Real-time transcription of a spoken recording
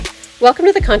Welcome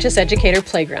to the Conscious Educator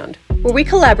Playground, where we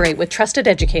collaborate with trusted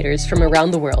educators from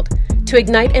around the world to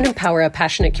ignite and empower a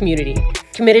passionate community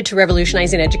committed to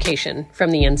revolutionizing education from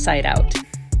the inside out.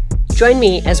 Join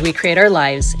me as we create our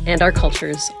lives and our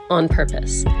cultures on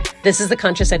purpose. This is the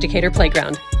Conscious Educator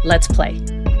Playground. Let's play.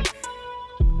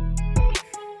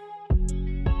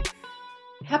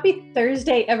 Happy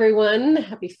Thursday, everyone.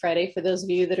 Happy Friday for those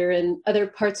of you that are in other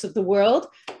parts of the world.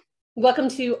 Welcome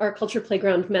to our Culture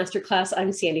Playground Masterclass.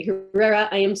 I'm Sandy Herrera.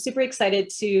 I am super excited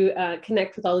to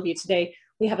connect with all of you today.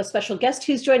 We have a special guest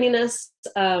who's joining us,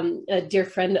 a dear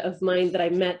friend of mine that I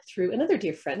met through another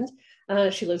dear friend.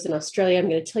 She lives in Australia. I'm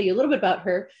going to tell you a little bit about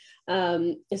her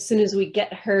as soon as we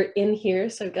get her in here.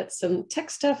 So I've got some tech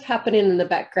stuff happening in the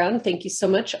background. Thank you so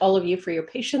much, all of you, for your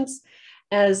patience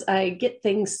as I get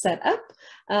things set up.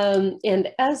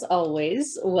 And as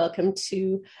always, welcome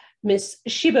to Miss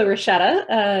Shiba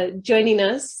Rashada joining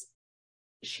us.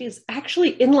 She's actually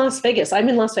in Las Vegas. I'm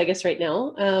in Las Vegas right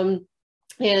now.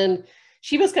 And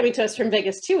Shiba's coming to us from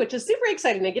Vegas too, which is super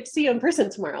exciting. I get to see you in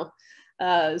person tomorrow.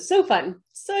 So fun,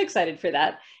 so excited for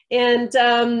that. And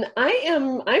I'm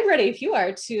ready, if you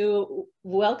are, to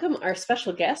welcome our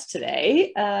special guest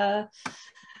today,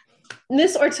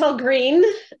 Miss Ortel Green.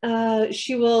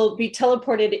 She will be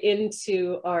teleported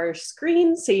into our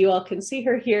screen so you all can see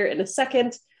her here in a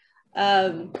second.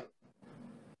 Ortel,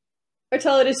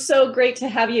 it is so great to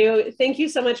have you. Thank you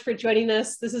so much for joining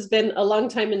us. This has been a long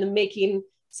time in the making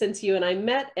since you and I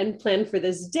met and planned for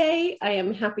this day. I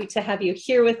am happy to have you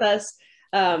here with us.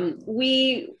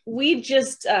 We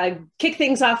just kick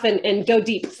things off and go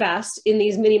deep fast in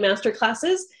these mini master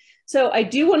classes. So I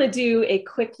do want to do a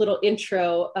quick little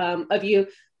intro of you,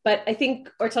 but I think,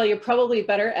 Ortel, you're probably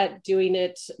better at doing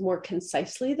it more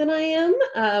concisely than I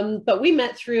am. But we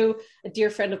met through a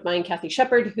dear friend of mine, Kathy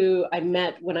Shepard, who I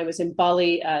met when I was in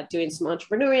Bali doing some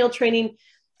entrepreneurial training.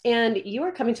 And you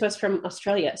are coming to us from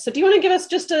Australia. So do you want to give us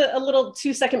just a little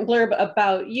 2-second blurb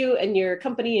about you and your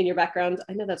company and your background?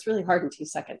 I know that's really hard in 2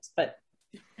 seconds, but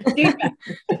do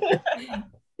that.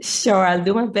 Sure, I'll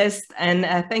do my best. And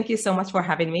thank you so much for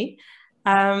having me.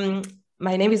 My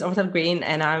name is Ortel Green,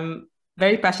 and I'm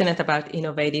very passionate about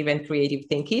innovative and creative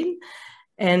thinking.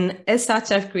 And as such,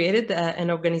 I've created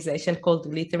an organization called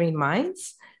Glittering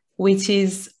Minds, which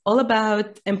is all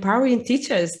about empowering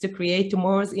teachers to create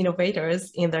tomorrow's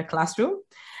innovators in their classroom.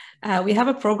 We have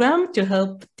a program to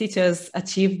help teachers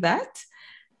achieve that.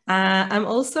 I'm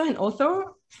also an author.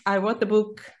 I wrote the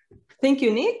book Think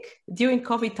Unique during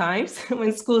COVID times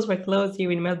when schools were closed here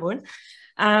in Melbourne,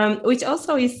 which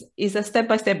also is a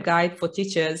step-by-step guide for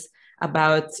teachers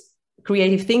about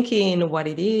creative thinking, what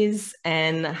it is,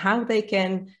 and how they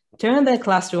can turn their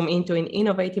classroom into an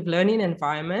innovative learning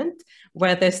environment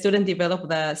where their students develop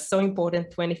the so important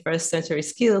 21st century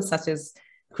skills such as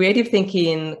creative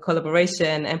thinking,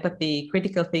 collaboration, empathy,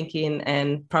 critical thinking,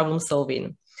 and problem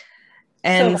solving.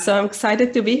 And so I'm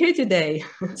excited to be here today.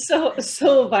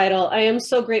 So vital. I am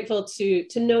so grateful to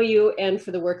know you and for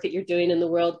the work that you're doing in the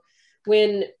world.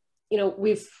 When,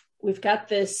 we've got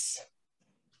this,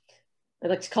 I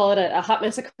like to call it a hot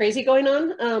mess of crazy going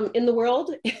on in the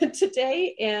world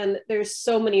today. And there's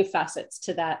so many facets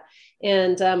to that.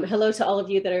 And hello to all of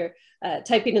you that are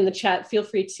typing in the chat. Feel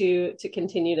free to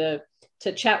continue to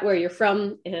chat where you're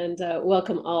from, and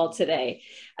welcome all today.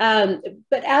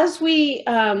 But as we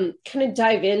kind of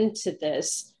dive into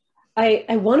this,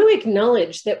 I want to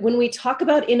acknowledge that when we talk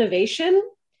about innovation,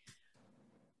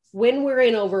 when we're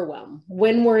in overwhelm,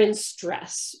 when we're in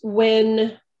stress,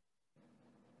 when,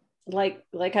 like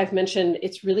I've mentioned,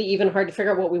 it's really even hard to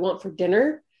figure out what we want for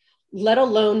dinner, let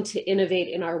alone to innovate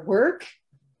in our work.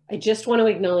 I just want to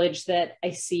acknowledge that I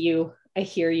see you, I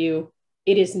hear you.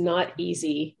 It is not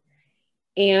easy.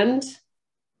 And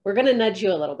we're going to nudge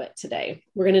you a little bit today.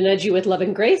 We're going to nudge you with love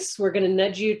and grace. We're going to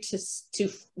nudge you to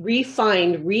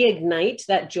reignite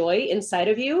that joy inside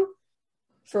of you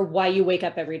for why you wake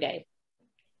up every day.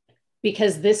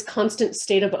 Because this constant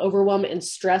state of overwhelm and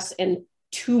stress and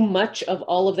too much of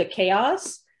all of the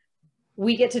chaos,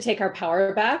 we get to take our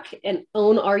power back and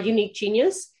own our unique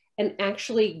genius and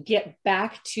actually get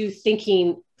back to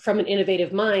thinking from an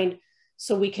innovative mind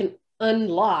so we can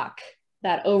unlock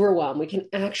that overwhelm. We can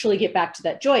actually get back to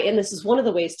that joy. And this is one of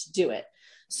the ways to do it.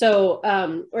 So,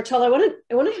 Ortel,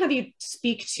 I want to have you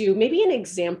speak to maybe an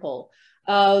example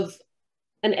of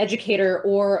an educator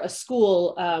or a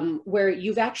school where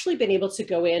you've actually been able to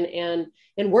go in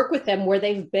and work with them where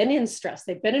they've been in stress,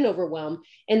 they've been in overwhelm,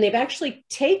 and they've actually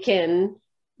taken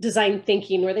design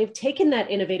thinking, where they've taken that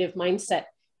innovative mindset,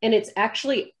 and it's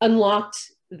actually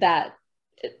unlocked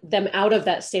them out of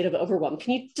that state of overwhelm.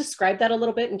 Can you describe that a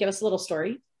little bit and give us a little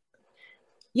story?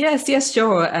 Yes, yes,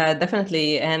 sure,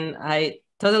 definitely. And I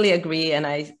totally agree. And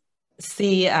I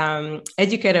see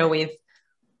educator with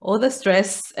all the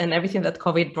stress and everything that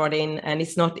COVID brought in, and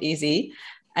it's not easy.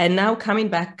 And now coming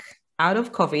back out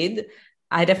of COVID,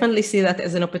 I definitely see that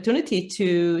as an opportunity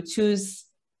to choose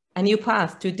a new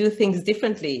path, to do things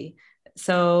differently.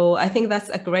 So I think that's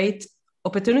a great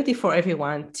opportunity for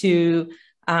everyone to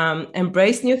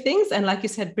embrace new things. And like you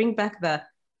said, bring back the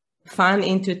fun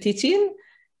into teaching.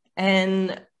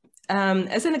 And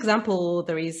as an example,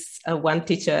 there is one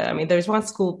teacher. I mean, there's one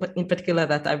school in particular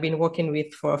that I've been working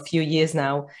with for a few years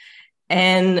now.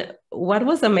 And what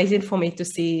was amazing for me to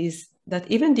see is that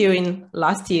even during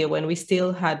last year, when we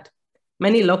still had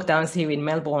many lockdowns here in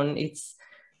Melbourne, it's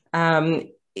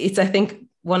I think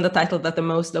won the title that the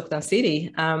most lockdown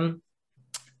city.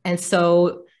 And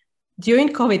so during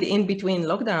COVID, in between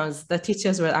lockdowns, the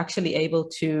teachers were actually able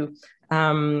to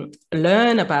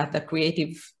learn about the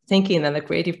creative thinking and the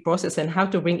creative process and how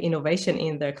to bring innovation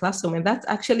in their classroom. And that's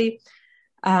actually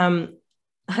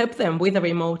helped them with the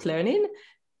remote learning.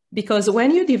 Because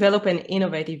when you develop an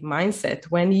innovative mindset,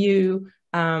 when you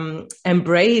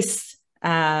embrace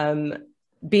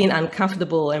being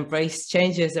uncomfortable, embrace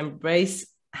changes, embrace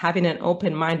having an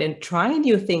open mind and trying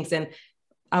new things and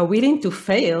are willing to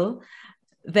fail,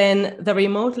 then the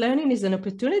remote learning is an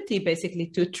opportunity basically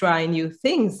to try new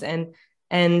things and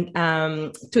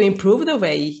to improve the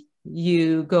way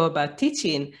you go about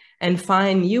teaching and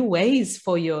find new ways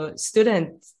for your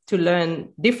students to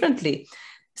learn differently.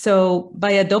 So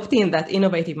by adopting that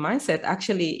innovative mindset,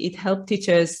 actually it helped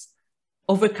teachers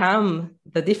overcome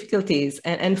the difficulties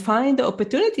and find the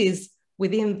opportunities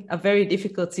within a very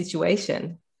difficult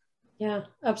situation. Yeah,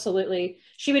 absolutely.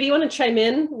 Shiva, do you want to chime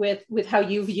in with how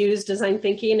you've used design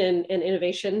thinking and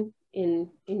innovation in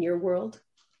your world?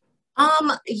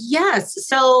 Yes.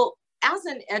 So as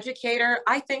an educator,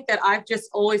 I think that I've just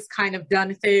always kind of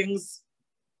done things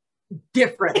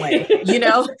differently,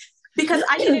 because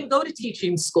I didn't go to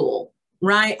teaching school,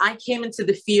 right? I came into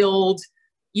the field,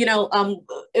 in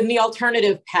the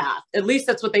alternative path. At least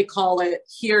that's what they call it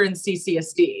here in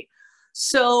CCSD.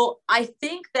 So I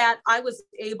think that I was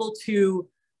able to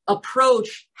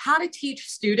approach how to teach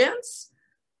students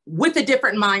with a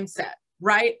different mindset,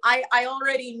 right? I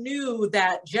already knew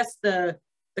that just the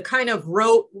kind of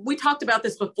rote, we talked about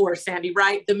this before, Sandy,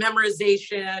 right? The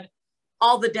memorization,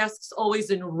 all the desks always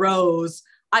in rows.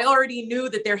 I already knew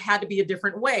that there had to be a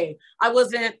different way. I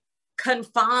wasn't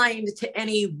confined to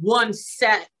any one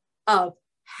set of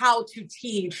how to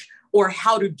teach or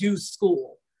how to do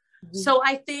school. Mm-hmm. So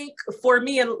I think for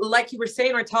me, and like you were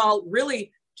saying, Rital,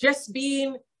 really just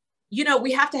being,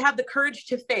 we have to have the courage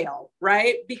to fail,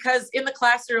 right? Because in the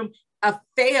classroom, a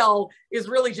fail is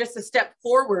really just a step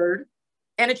forward.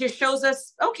 And it just shows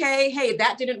us, okay, hey,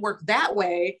 that didn't work that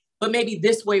way, but maybe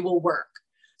this way will work.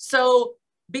 So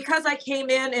because I came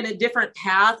in a different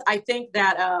path, I think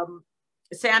that,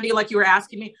 Sandy, like you were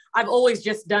asking me, I've always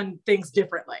just done things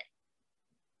differently.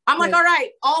 I'm like, all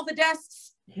right, all the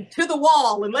desks to the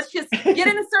wall and let's just get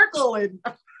in a circle and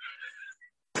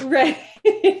right.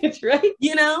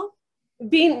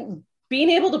 Being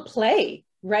able to play,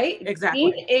 right?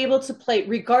 Exactly. Being able to play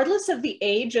regardless of the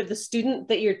age of the student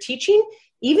that you're teaching,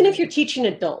 even if you're teaching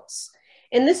adults.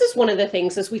 And this is one of the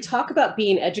things as we talk about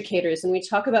being educators and we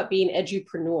talk about being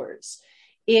edupreneurs,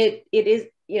 it is,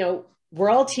 we're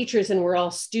all teachers and we're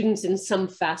all students in some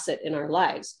facet in our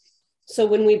lives. So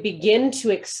when we begin to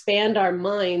expand our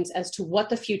minds as to what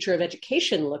the future of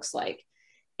education looks like,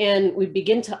 and we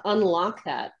begin to unlock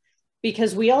that,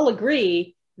 because we all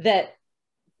agree that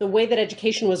the way that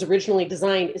education was originally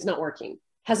designed is not working,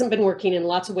 hasn't been working in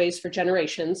lots of ways for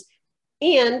generations.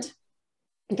 And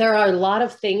there are a lot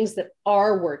of things that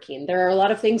are working. There are a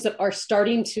lot of things that are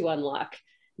starting to unlock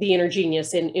the inner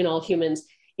genius in all humans.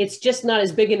 It's just not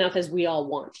as big enough as we all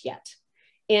want yet.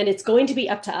 And it's going to be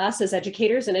up to us as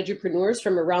educators and edupreneurs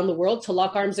from around the world to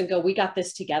lock arms and go, we got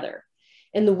this together.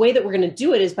 And the way that we're going to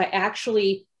do it is by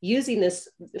actually using this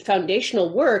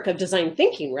foundational work of design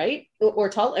thinking, right?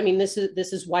 Ortal, I mean, this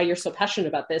is why you're so passionate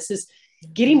about this, is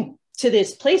getting to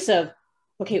this place of,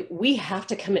 okay, we have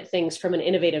to come at things from an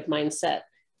innovative mindset.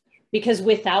 Because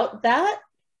without that,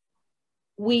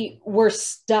 we're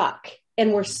stuck.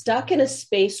 And we're stuck in a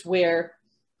space where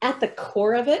at the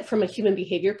core of it, from a human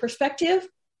behavior perspective,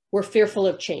 we're fearful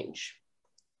of change.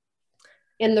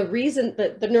 And the reason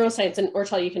that the neuroscience, and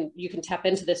Ortal, you can tap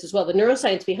into this as well, the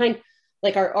neuroscience behind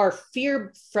like our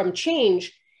fear from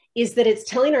change is that it's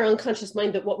telling our unconscious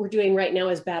mind that what we're doing right now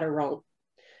is bad or wrong.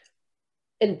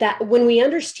 And that when we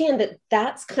understand that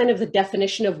that's kind of the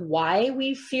definition of why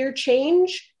we fear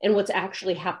change and what's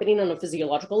actually happening on a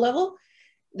physiological level,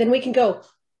 then we can go,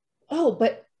 oh,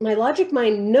 but my logic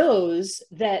mind knows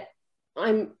that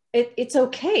it's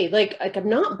okay. Like I'm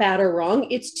not bad or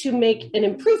wrong. It's to make an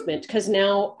improvement because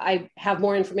now I have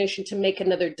more information to make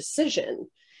another decision.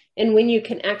 And when you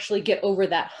can actually get over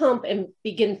that hump and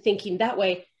begin thinking that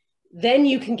way, then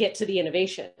you can get to the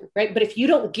innovation, right? But if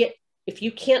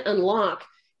you can't unlock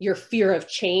your fear of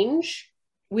change,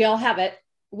 we all have it.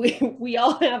 We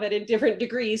all have it in different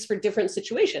degrees for different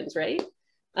situations, right?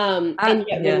 And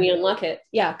yet when we unlock it,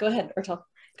 go ahead, Ortal.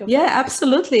 Yeah,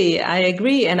 absolutely. I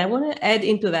agree. And I want to add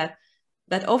into that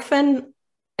often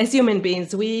as human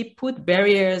beings, we put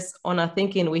barriers on our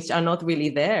thinking which are not really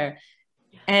there.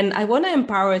 And I want to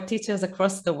empower teachers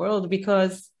across the world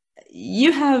because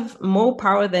you have more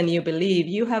power than you believe.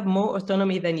 You have more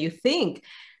autonomy than you think.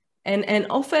 And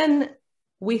often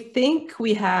we think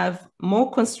we have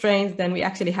more constraints than we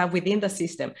actually have within the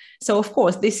system. So of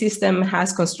course, this system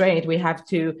has constraints. We have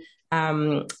to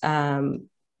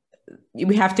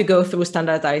go through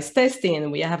standardized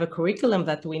testing. We have a curriculum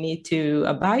that we need to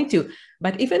abide to.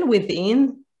 But even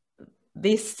within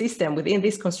this system, within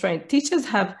this constraint, teachers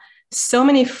have so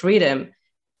many freedom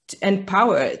and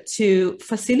power to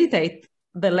facilitate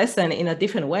the lesson in a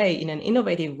different way, in an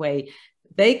innovative way.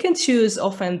 They can choose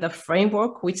often the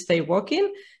framework which they work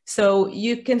in. So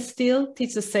you can still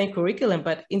teach the same curriculum,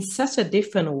 but in such a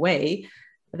different way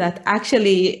that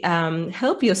actually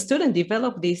help your student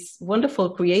develop this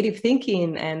wonderful creative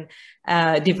thinking and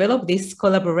develop this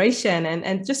collaboration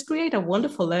and just create a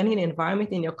wonderful learning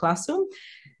environment in your classroom.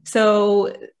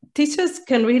 So teachers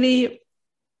can really,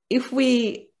 if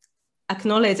we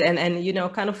acknowledge and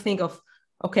kind of think of,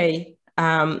 okay,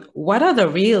 what are the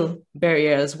real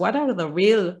barriers? What are the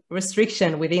real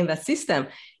restrictions within the system?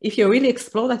 If you really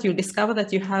explore that, you'll discover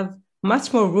that you have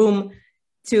much more room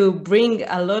to bring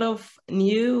a lot of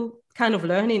new kind of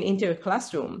learning into your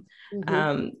classroom.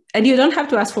 Mm-hmm. And you don't have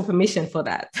to ask for permission for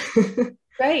that.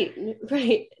 Right.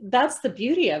 That's the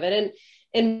beauty of it.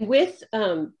 And with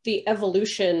the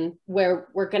evolution where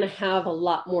we're going to have a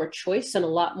lot more choice and a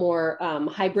lot more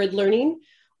hybrid learning,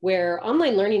 where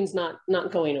online learning is not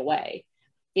going away.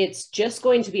 It's just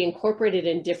going to be incorporated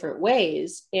in different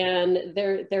ways. And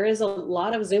there is a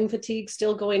lot of Zoom fatigue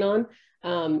still going on.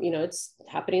 It's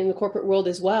happening in the corporate world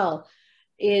as well,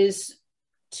 is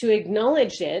to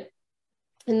acknowledge it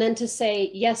and then to say,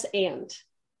 yes, and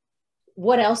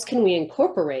what else can we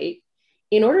incorporate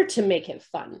in order to make it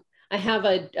fun? I have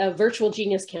a virtual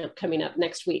Genius Camp coming up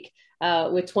next week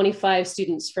with 25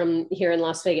 students from here in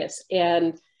Las Vegas.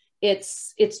 And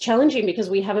it's challenging because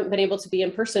we haven't been able to be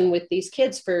in person with these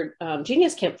kids for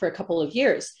Genius Camp for a couple of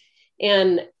years.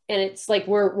 And it's like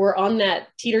we're on that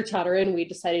teeter-totter, and we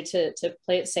decided to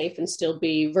play it safe and still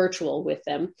be virtual with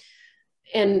them.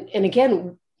 And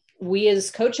again, we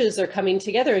as coaches are coming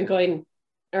together and going,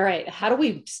 all right, how do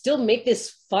we still make this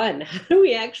fun? How do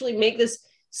we actually make this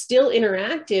still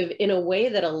interactive in a way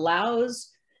that allows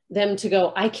them to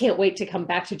go, I can't wait to come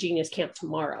back to Genius Camp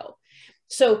tomorrow.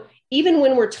 So even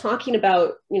when we're talking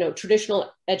about, traditional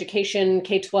education,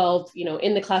 K-12,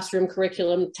 in the classroom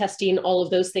curriculum, testing, all of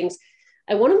those things,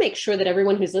 I want to make sure that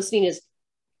everyone who's listening is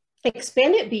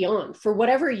expand it beyond for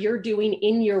whatever you're doing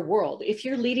in your world. If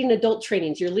you're leading adult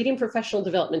trainings, you're leading professional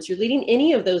developments, you're leading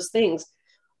any of those things,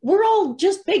 we're all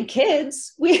just big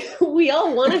kids. We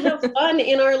all want to have fun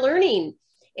in our learning.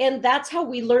 And that's how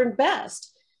we learn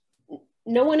best.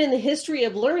 No one in the history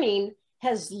of learning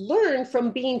has learned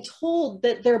from being told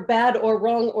that they're bad or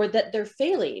wrong or that they're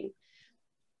failing.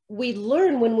 We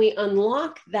learn when we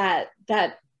unlock that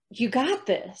you got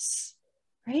this,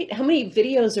 right? How many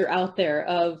videos are out there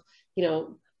of,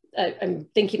 I'm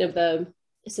thinking of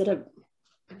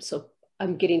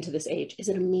I'm getting to this age. Is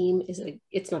it a meme?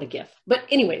 It's not a GIF. But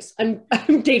anyways, I'm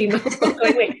dating myself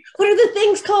going, wait, what are the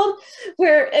things called?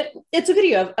 Where it's a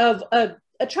video of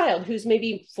a child who's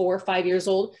maybe 4 or 5 years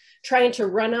old trying to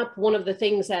run up one of the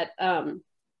things at kind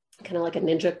of like a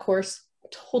ninja course,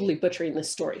 totally butchering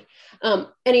this story. And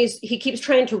he keeps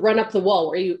trying to run up the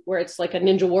wall where it's like a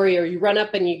ninja warrior. You run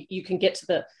up and you can get to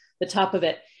the top of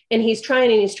it. And he's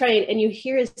trying and you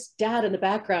hear his dad in the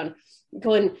background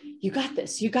going, you got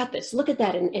this, look at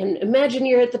that. And imagine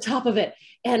you're at the top of it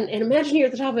and imagine you're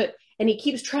at the top of it. And he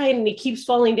keeps trying and he keeps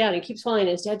falling down and keeps falling. And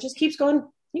his dad just keeps going,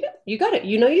 you got it.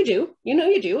 You do.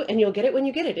 And you'll get it when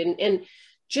you get it. And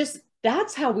just,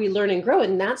 that's how we learn and grow.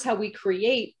 And that's how we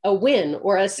create a win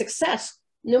or a success,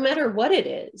 no matter what it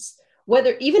is,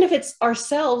 even if it's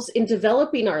ourselves in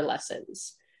developing our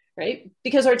lessons, right?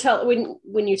 Because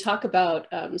when you talk about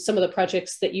some of the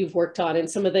projects that you've worked on and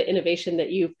some of the innovation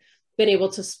that you've been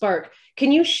able to spark.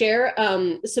 Can you share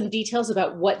some details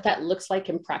about what that looks like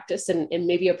in practice, and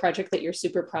maybe a project that you're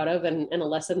super proud of, and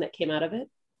a lesson that came out of it?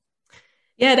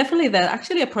 Yeah, definitely. That's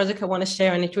actually a project I want to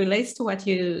share, and it relates to what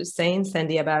you're saying,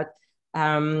 Sandy, about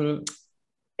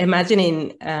imagining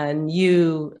a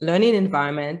new learning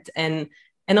environment, and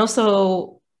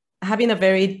also having a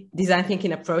very design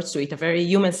thinking approach to it, a very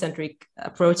human-centric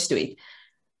approach to it.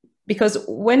 Because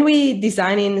when we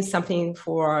designing something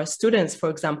for our students, for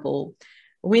example,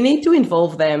 we need to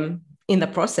involve them in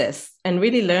the process and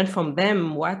really learn from them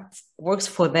what works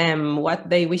for them, what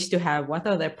they wish to have, what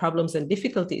are their problems and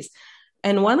difficulties.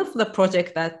 And one of the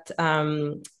projects that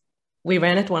we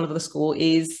ran at one of the schools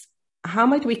is how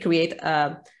might we create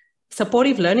a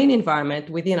supportive learning environment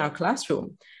within our classroom.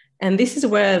 And this is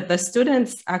where the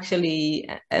students actually,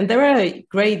 and there are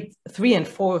grade 3 and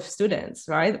 4 students,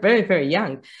 right? Very, very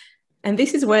young. And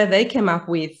this is where they came up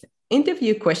with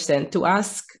interview questions to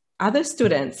ask other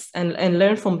students and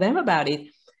learn from them about it.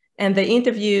 And they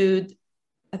interviewed,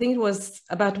 I think it was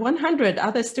about 100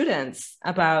 other students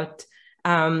about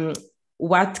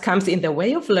what comes in the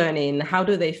way of learning, how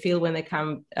do they feel when they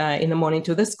come in the morning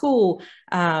to the school,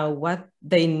 what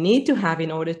they need to have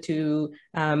in order to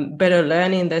better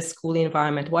learn in the school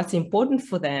environment, what's important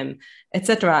for them,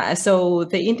 etc. So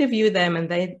they interviewed them, and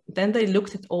then they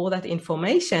looked at all that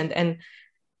information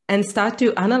and start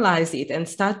to analyze it and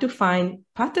start to find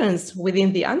patterns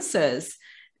within the answers,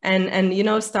 and you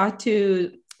know, start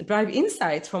to drive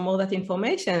insights from all that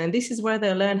information. And this is where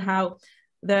they learn how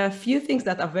there are a few things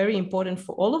that are very important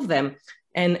for all of them.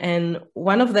 And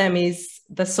one of them is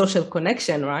the social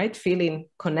connection, right? Feeling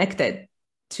connected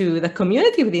to the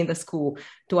community within the school,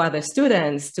 to other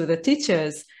students, to the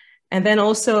teachers, and then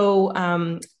also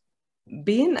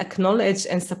being acknowledged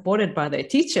and supported by their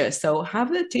teachers. So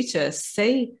have the teachers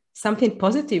say something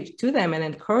positive to them and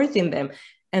encouraging them.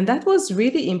 And that was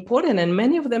really important. And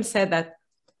many of them said that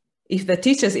if the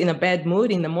teacher's in a bad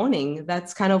mood in the morning,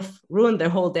 that's kind of ruined their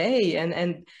whole day.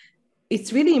 And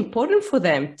it's really important for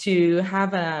them to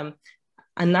have a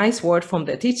nice word from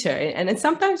the teacher. And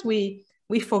sometimes we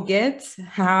forget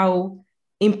how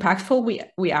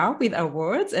impactful we are with our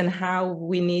words, and how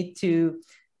we need to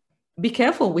be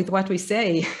careful with what we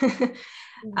say.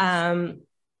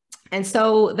 And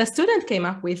so the student came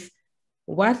up with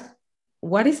what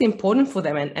is important for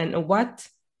them, and what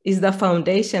is the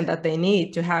foundation that they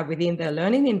need to have within their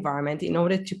learning environment in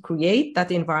order to create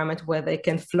that environment where they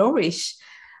can flourish.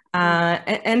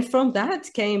 And from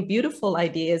that came beautiful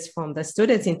ideas from the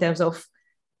students in terms of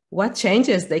what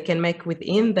changes they can make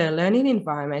within their learning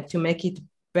environment to make it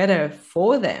better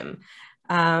for them.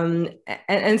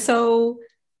 And so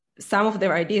some of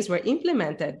their ideas were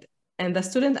implemented, and the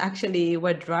students actually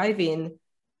were driving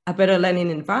a better learning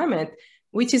environment,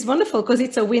 which is wonderful because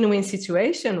it's a win-win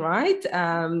situation, right?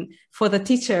 For the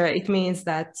teacher, it means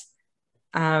that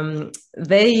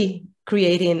they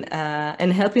creating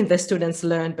and helping the students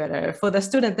learn better. For the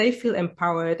student, they feel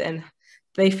empowered and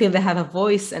they feel they have a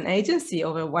voice and agency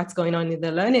over what's going on in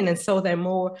the learning. And so they're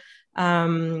more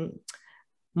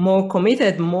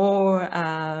committed, more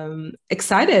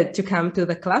excited to come to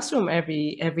the classroom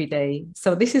every day.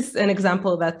 So this is an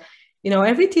example that, you know,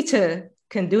 every teacher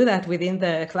can do that within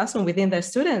the classroom, within their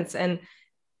students, and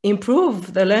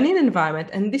improve the learning environment.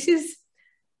 And this is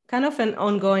kind of an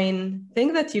ongoing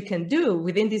thing that you can do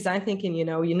within design thinking. You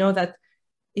know that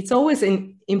it's always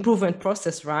an improvement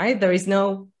process, right? There is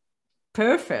no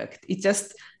perfect. It's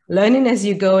just learning as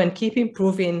you go and keep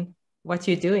improving what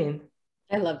you're doing.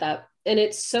 I love that. And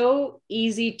it's so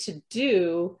easy to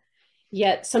do,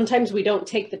 yet sometimes we don't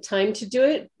take the time to do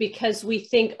it because we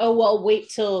think, oh, well, wait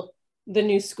till the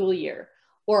new school year,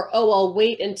 or, oh, I'll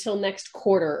wait until next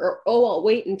quarter, or, oh, I'll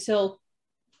wait until,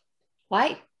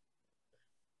 why?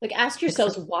 Like, ask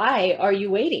yourselves, why are you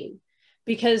waiting?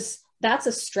 Because that's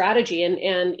a strategy. And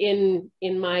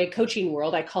in my coaching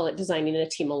world, I call it designing a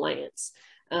team alliance.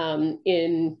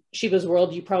 In Shiva's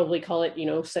world, you probably call it,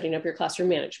 setting up your classroom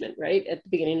management, right? At the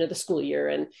beginning of the school year,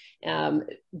 and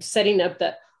setting up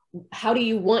how do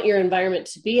you want your environment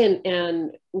to be?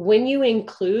 And when you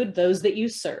include those that you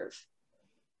serve,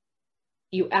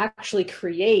 you actually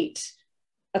create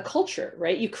a culture,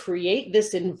 right? You create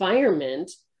this environment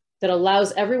that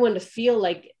allows everyone to feel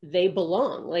like they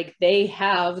belong, like they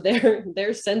have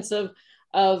their sense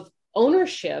of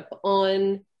ownership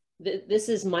on this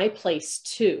is my place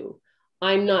too.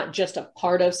 I'm not just a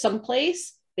part of some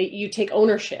place, that you take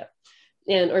ownership.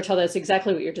 And Ortel, that's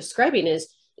exactly what you're describing is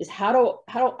how do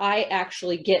I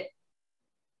actually get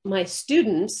my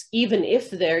students, even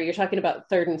if you're talking about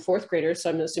 3rd and 4th graders, so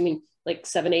I'm assuming like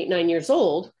 7, 8, 9 years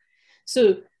old.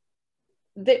 So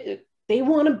they they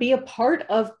want to be a part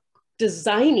of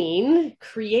designing,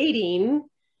 creating,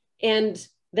 and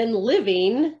then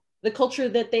living the culture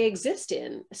that they exist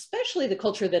in, especially the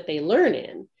culture that they learn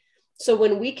in. So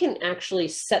when we can actually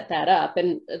set that up,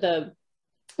 and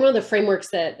one of the frameworks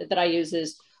that I use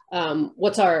is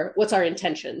what's our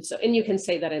intention. So, and you can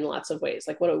say that in lots of ways,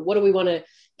 like what do we want to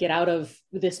get out of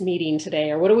this meeting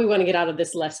today, or what do we want to get out of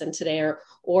this lesson today,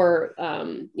 or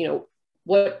you know,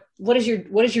 what is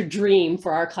your dream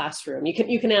for our classroom?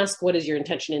 You can ask what is your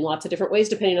intention in lots of different ways,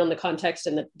 depending on the context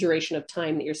and the duration of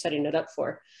time that you're setting it up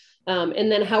for.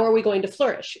 And then how are we going to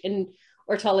flourish? And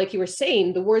Ortal, like you were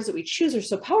saying, the words that we choose are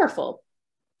so powerful.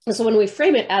 And so when we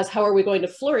frame it as how are we going to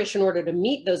flourish in order to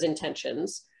meet those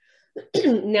intentions,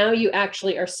 now you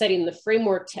actually are setting the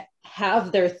framework to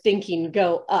have their thinking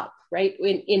go up, right,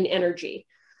 in energy.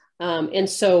 And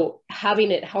so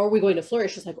having it, how are we going to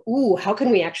flourish? Is like, ooh, how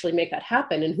can we actually make that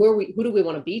happen? And who do we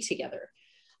want to be together?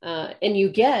 And you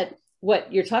get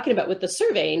what you're talking about with the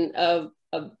surveying of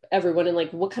everyone, and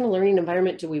like, what kind of learning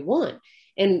environment do we want?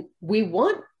 And we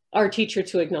want our teacher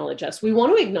to acknowledge us. We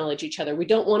want to acknowledge each other. We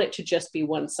don't want it to just be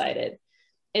one-sided.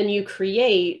 And you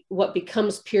create what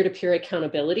becomes peer-to-peer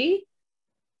accountability,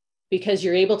 because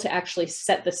you're able to actually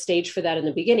set the stage for that in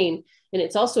the beginning. And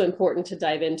it's also important to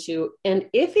dive into, and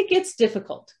if it gets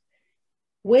difficult,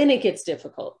 when it gets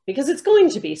difficult, because it's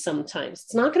going to be sometimes,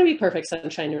 it's not going to be perfect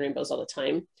sunshine and rainbows all the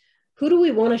time. Who do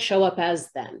we want to show up as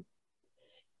then?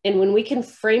 And when we can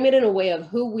frame it in a way of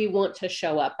who we want to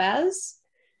show up as,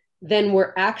 then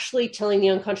we're actually telling the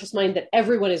unconscious mind that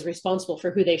everyone is responsible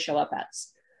for who they show up as.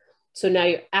 So now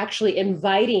you're actually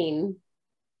inviting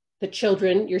the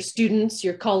children, your students,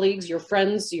 your colleagues, your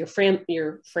friends, your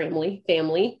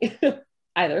family,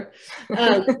 either,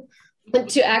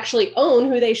 to actually own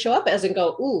who they show up as and go,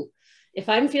 ooh, if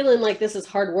I'm feeling like this is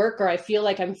hard work, or I feel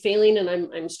like I'm failing and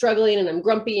I'm struggling and I'm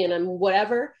grumpy and I'm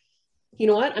whatever, you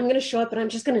know what? I'm going to show up and I'm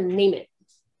just going to name it.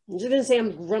 I'm just going to say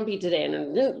I'm grumpy today and I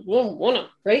don't want to,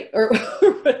 right? Or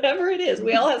whatever it is.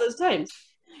 We all have those times.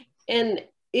 And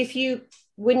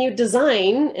when you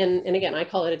design, and again, I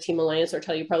call it a team alliance, or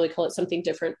you probably call it something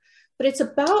different, but it's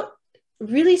about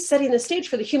really setting the stage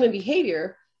for the human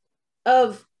behavior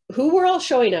of who we're all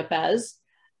showing up as,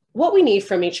 what we need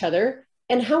from each other,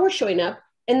 and how we're showing up,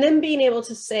 and then being able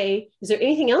to say, is there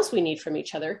anything else we need from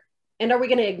each other? And are we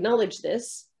going to acknowledge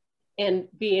this and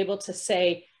be able to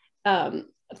say,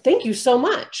 thank you so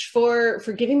much for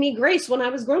giving me grace when I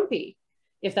was grumpy,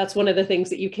 if that's one of the things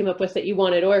that you came up with that you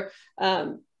wanted, or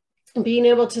being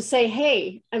able to say,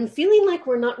 hey, I'm feeling like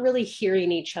we're not really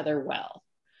hearing each other well,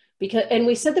 and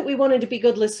we said that we wanted to be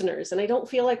good listeners, and I don't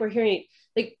feel like we're hearing,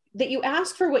 like, that you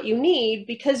ask for what you need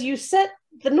because you set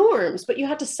the norms, but you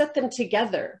have to set them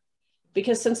together,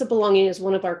 because sense of belonging is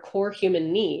one of our core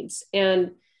human needs.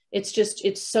 And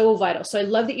it's so vital. So I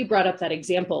love that you brought up that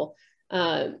example.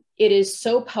 It is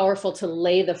so powerful to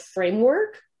lay the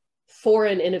framework for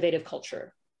an innovative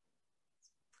culture.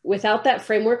 Without that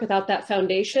framework, without that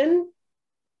foundation,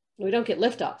 we don't get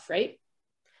liftoff, right?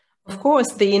 Of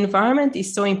course, the environment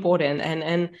is so important,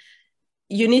 and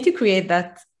you need to create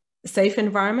that safe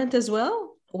environment as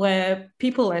well, where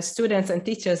people and students and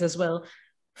teachers as well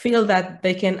feel that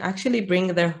they can actually bring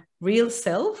their real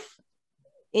self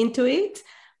into it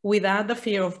without the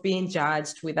fear of being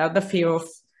judged, without the fear of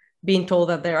being told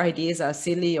that their ideas are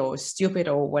silly or stupid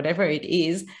or whatever it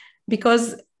is.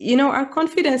 Because, you know, our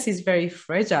confidence is very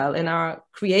fragile, and our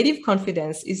creative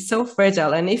confidence is so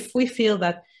fragile. And if we feel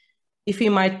that if we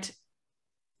might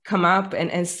come up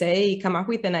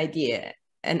with an idea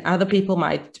and other people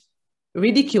might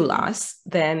ridicule us,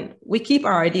 then we keep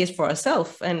our ideas for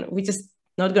ourselves and we're just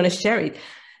not going to share it.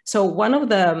 So one of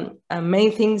the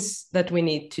main things that we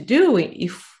need to do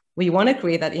if we want to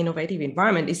create that innovative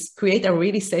environment is create a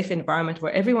really safe environment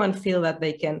where everyone feel that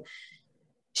they can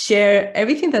share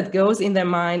everything that goes in their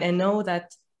mind and know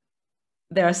that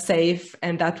they are safe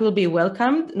and that will be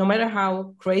welcomed, no matter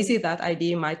how crazy that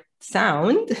idea might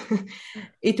sound.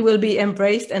 It will be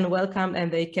embraced and welcomed,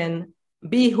 and they can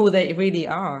be who they really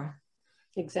are.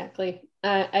 Exactly.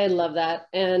 I love that.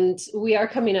 And we are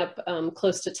coming up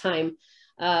close to time.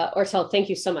 Ortal, thank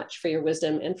you so much for your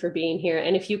wisdom and for being here.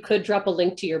 And if you could drop a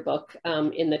link to your book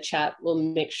in the chat, we'll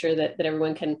make sure that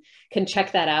everyone can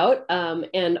check that out.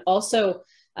 And also,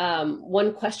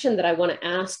 one question that I want to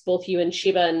ask both you and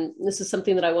Shiba, and this is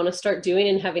something that I want to start doing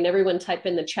and having everyone type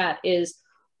in the chat, is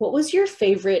what was your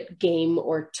favorite game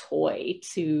or toy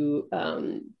to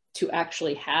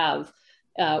actually have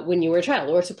when you were a child,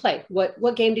 or to play?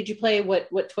 What game did you play?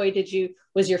 What toy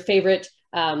was your favorite?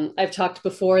 I've talked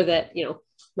before that, you know,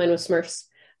 mine was Smurfs.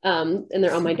 and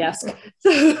they're on my desk. So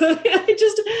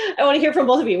I want to hear from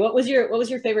both of you. What was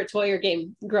your favorite toy or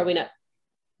game growing up?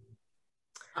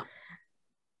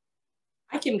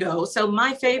 I can go. So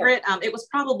my favorite, it was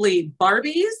probably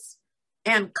Barbies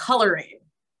and coloring.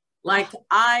 Like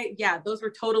those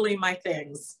were totally my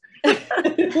things.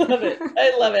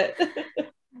 I love it.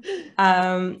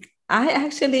 I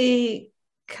actually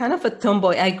kind of a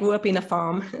tomboy. I grew up in a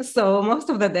farm. So most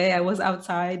of the day I was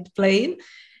outside playing.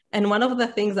 And one of the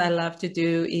things I love to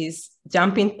do is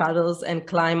jump in puddles and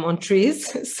climb on trees.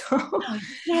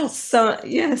 So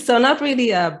not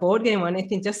really a board game or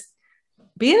anything, just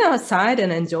being outside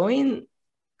and enjoying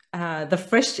the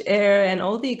fresh air and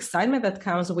all the excitement that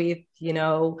comes with,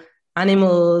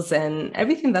 animals and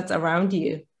everything that's around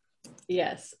you.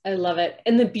 Yes, I love it.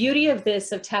 And the beauty of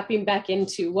this, of tapping back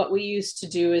into what we used to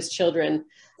do as children,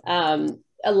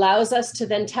 allows us to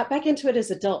then tap back into it as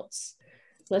adults.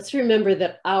 Let's remember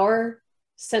that our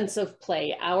sense of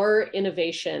play, our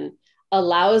innovation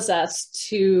allows us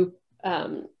to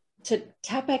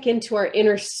tap back into our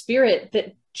inner spirit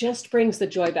that just brings the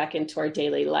joy back into our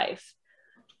daily life.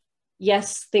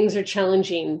 Yes, things are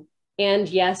challenging. And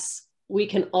yes, we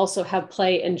can also have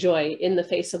play and joy in the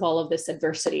face of all of this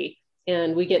adversity.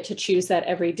 And we get to choose that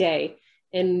every day.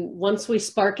 And once we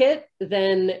spark it,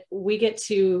 then we get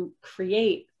to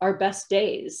create our best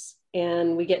days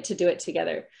and we get to do it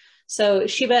together. So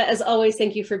Sheba, as always,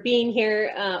 thank you for being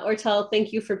here. Ortal,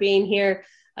 thank you for being here.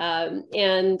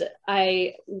 And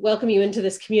I welcome you into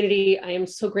this community. I am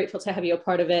so grateful to have you a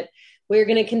part of it. We're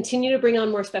going to continue to bring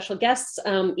on more special guests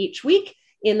each week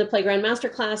in the Playground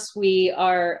Masterclass.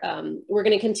 We're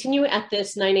going to continue at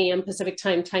this 9 a.m. Pacific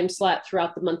time slot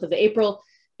throughout the month of April.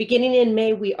 Beginning in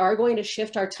May, we are going to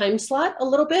shift our time slot a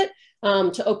little bit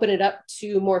to open it up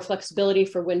to more flexibility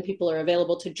for when people are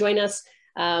available to join us.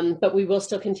 But we will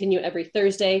still continue every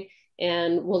Thursday,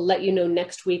 and we'll let you know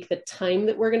next week the time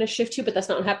that we're going to shift to, but that's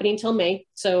not happening until May.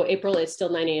 So April is still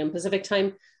 9 a.m. Pacific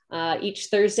time each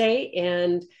Thursday.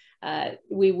 And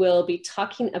we will be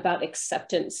talking about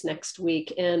acceptance next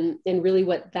week and really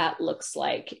what that looks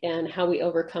like and how we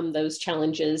overcome those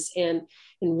challenges and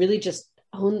really just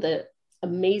own the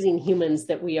amazing humans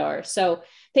that we are. So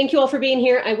thank you all for being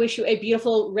here. I wish you a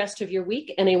beautiful rest of your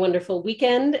week and a wonderful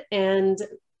weekend. And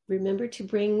remember to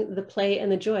bring the play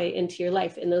and the joy into your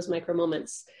life in those micro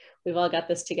moments. We've all got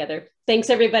this together.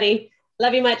 Thanks, everybody.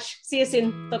 Love you much. See you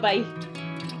soon. Bye-bye.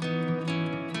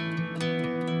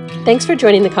 Thanks for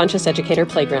joining the Conscious Educator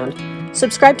Playground.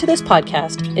 Subscribe to this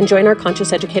podcast and join our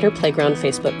Conscious Educator Playground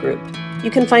Facebook group.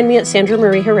 You can find me at Sandra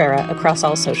Marie Herrera across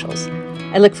all socials.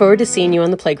 I look forward to seeing you on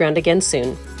the playground again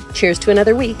soon. Cheers to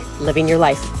another week living your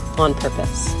life on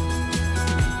purpose.